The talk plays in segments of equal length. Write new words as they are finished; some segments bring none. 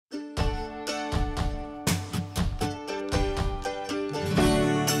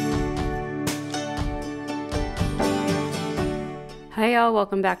Hi y'all,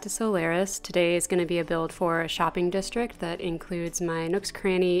 welcome back to Solaris. Today is going to be a build for a shopping district that includes my Nook's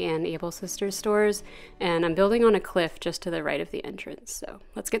Cranny and Able Sisters stores, and I'm building on a cliff just to the right of the entrance, so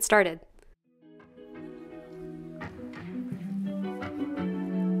let's get started.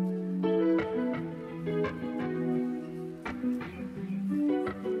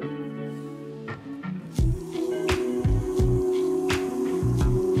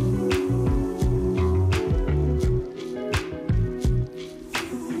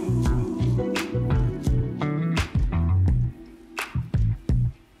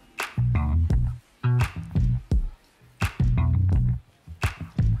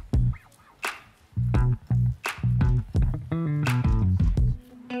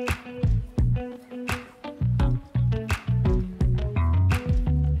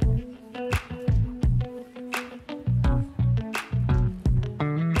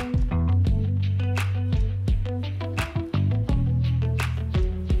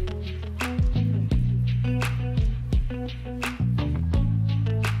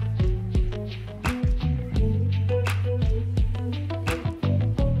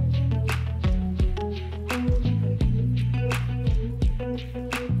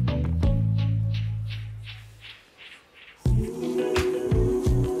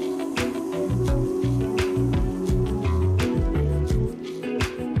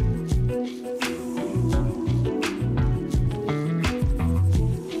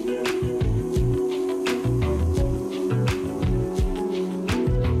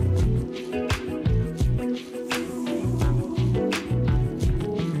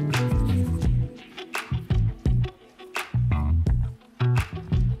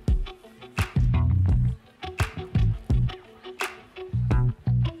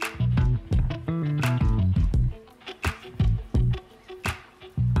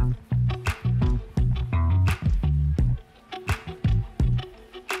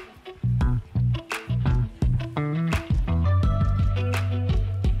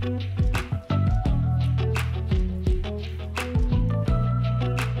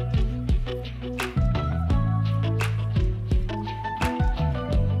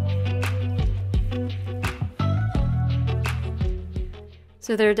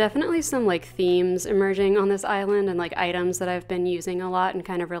 So there are definitely some themes emerging on this island and items that I've been using a lot and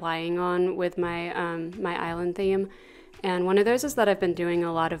kind of relying on with my my island theme. And one of those is that I've been doing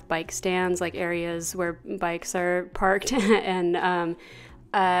a lot of bike stands, areas where bikes are parked, and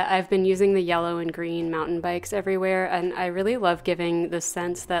I've been using the yellow and green mountain bikes everywhere, and I really love giving the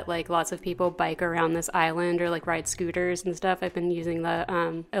sense that lots of people bike around this island or ride scooters and stuff. I've been using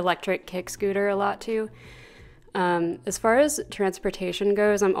the electric kick scooter a lot too. As far as transportation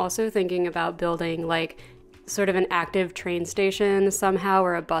goes, I'm also thinking about building sort of an active train station somehow,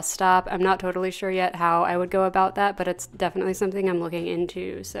 or a bus stop. I'm not totally sure yet how I would go about that, but it's definitely something I'm looking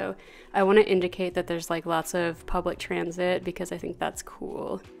into. So I want to indicate that there's lots of public transit because I think that's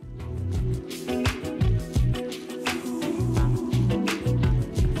cool.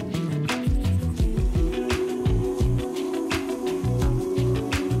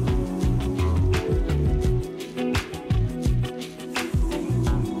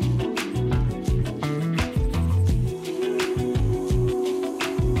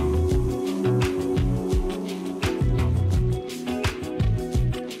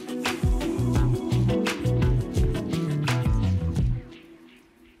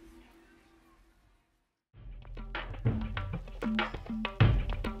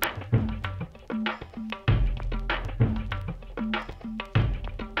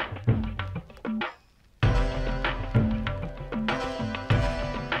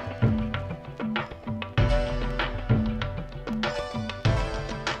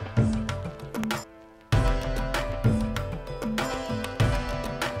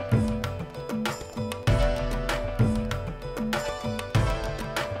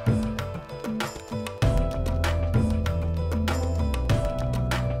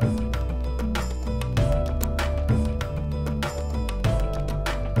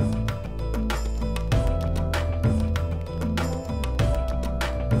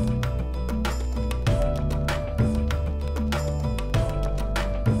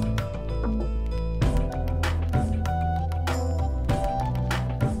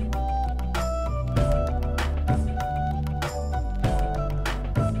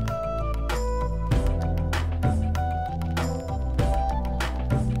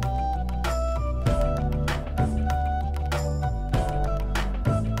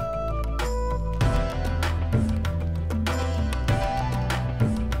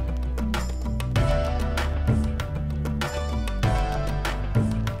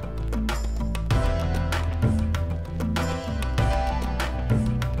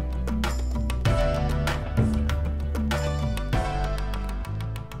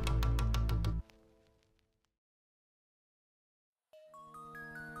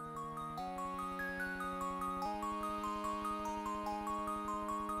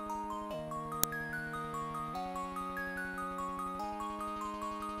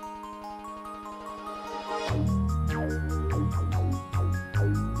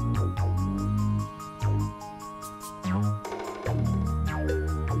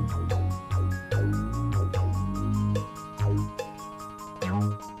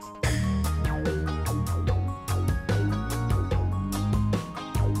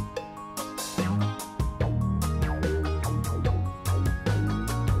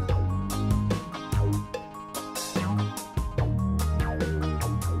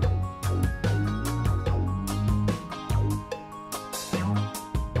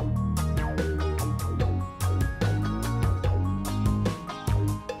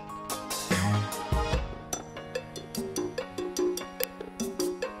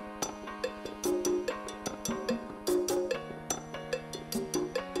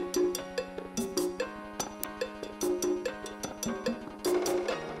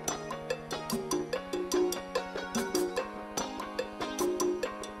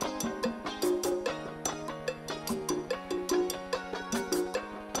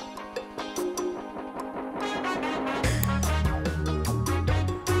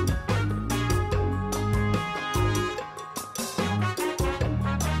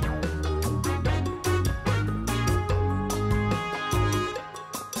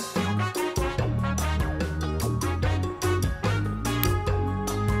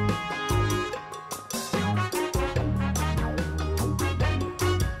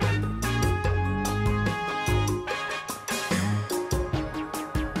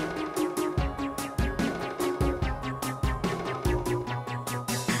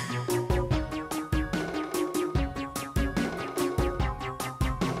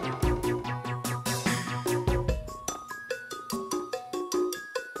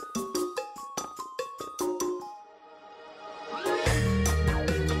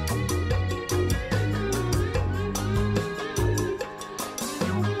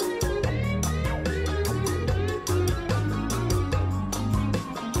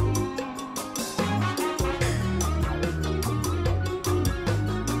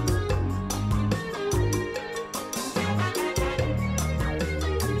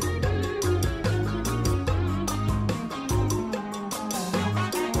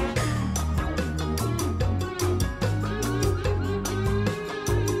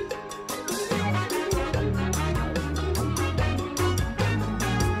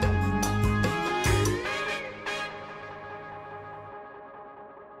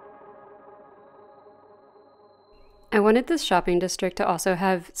 I wanted this shopping district to also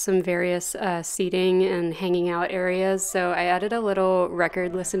have some various seating and hanging out areas, so I added a little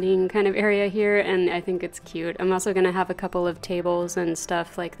record listening kind of area here, and I think it's cute. I'm also going to have a couple of tables and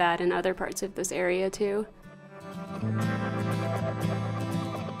stuff like that in other parts of this area too.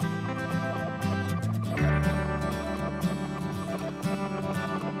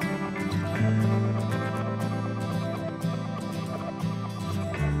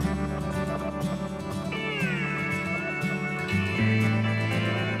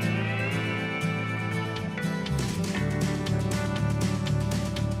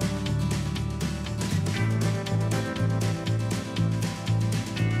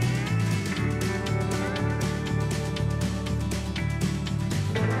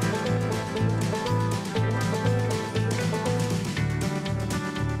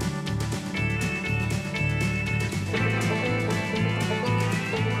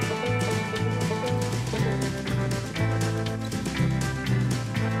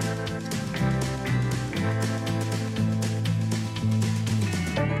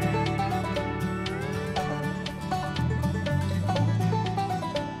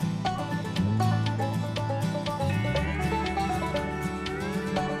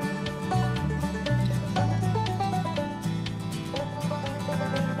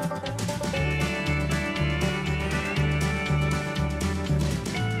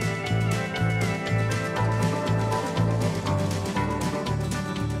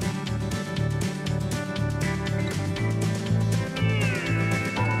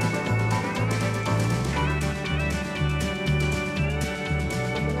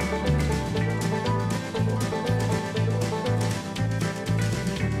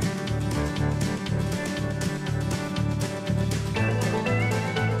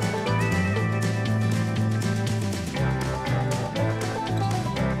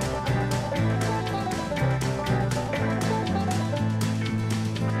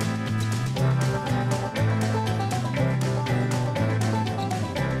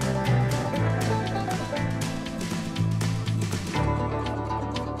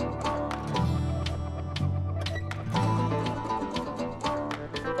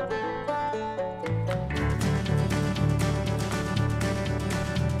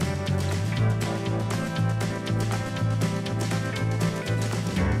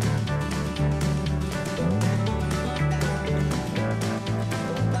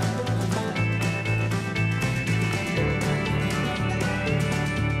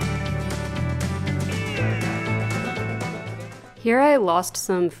 Here I lost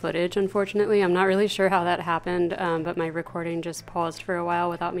some footage, unfortunately. I'm not really sure how that happened, but my recording just paused for a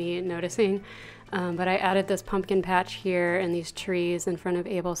while without me noticing. But I added this pumpkin patch here and these trees in front of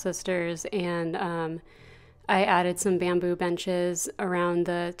Able Sisters, and I added some bamboo benches around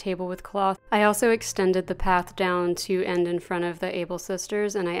the table with cloth. I also extended the path down to end in front of the Able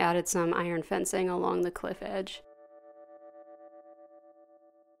Sisters, and I added some iron fencing along the cliff edge.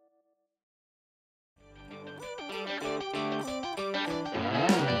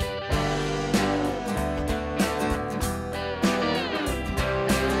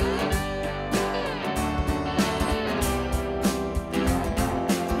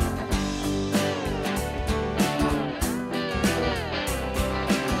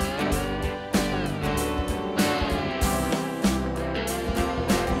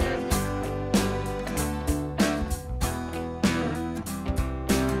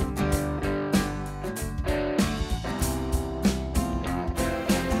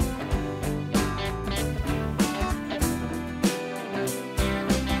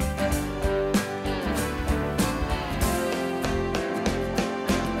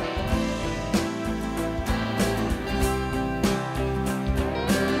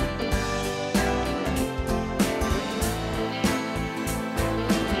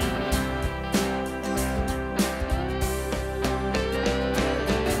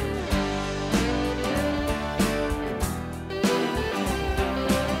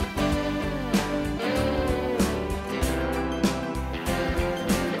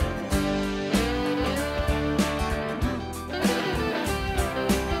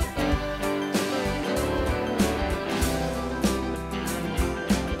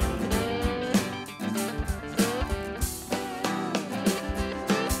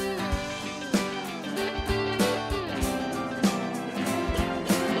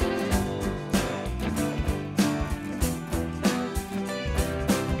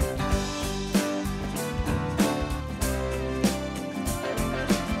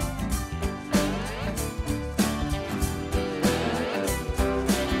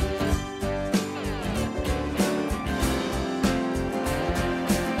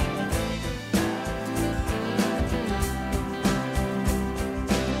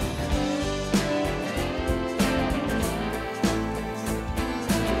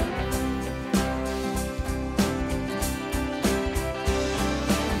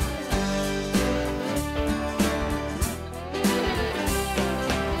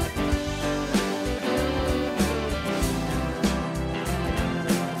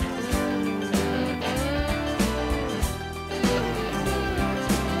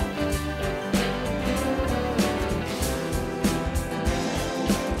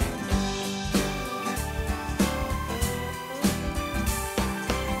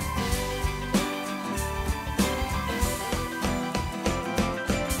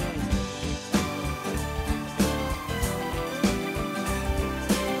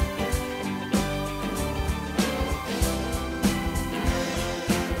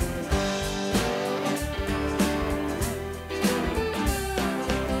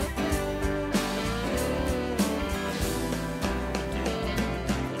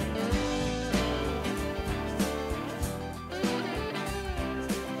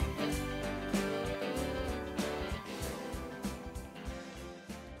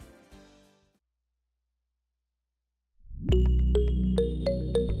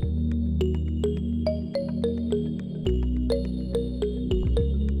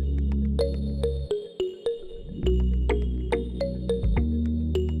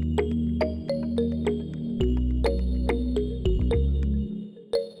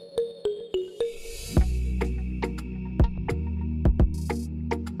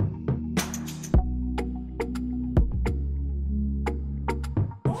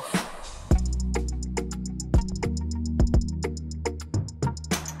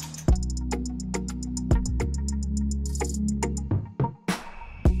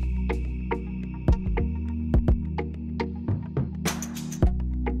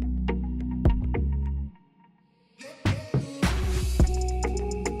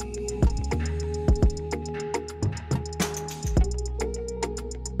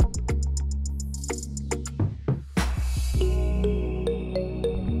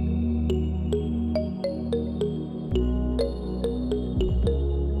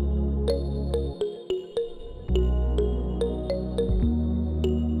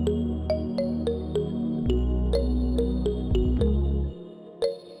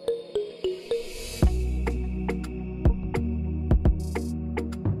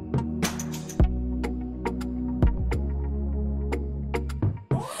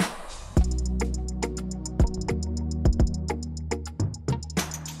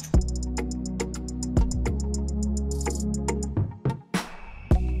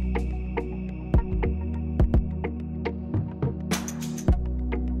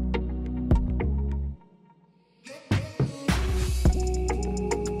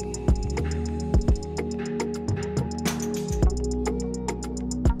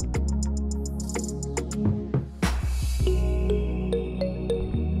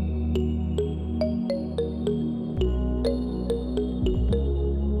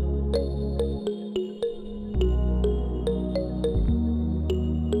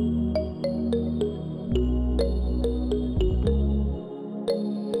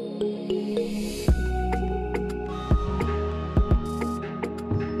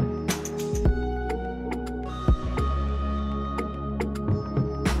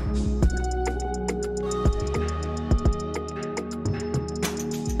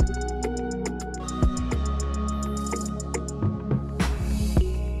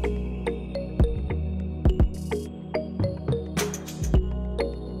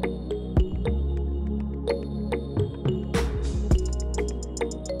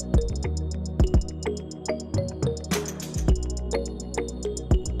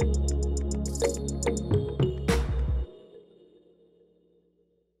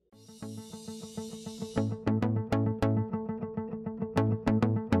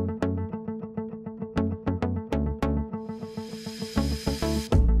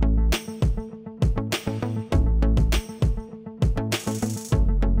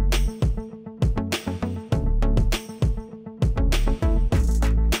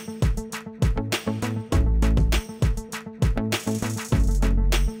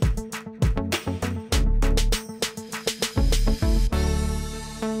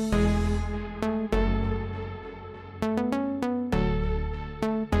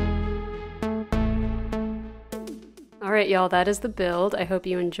 Alright y'all, that is the build. I hope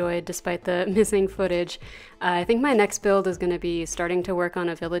you enjoyed despite the missing footage. I think my next build is going to be starting to work on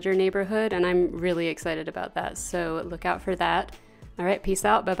a villager neighborhood, and I'm really excited about that, so look out for that. Alright, peace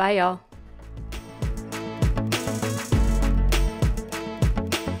out, bye bye y'all.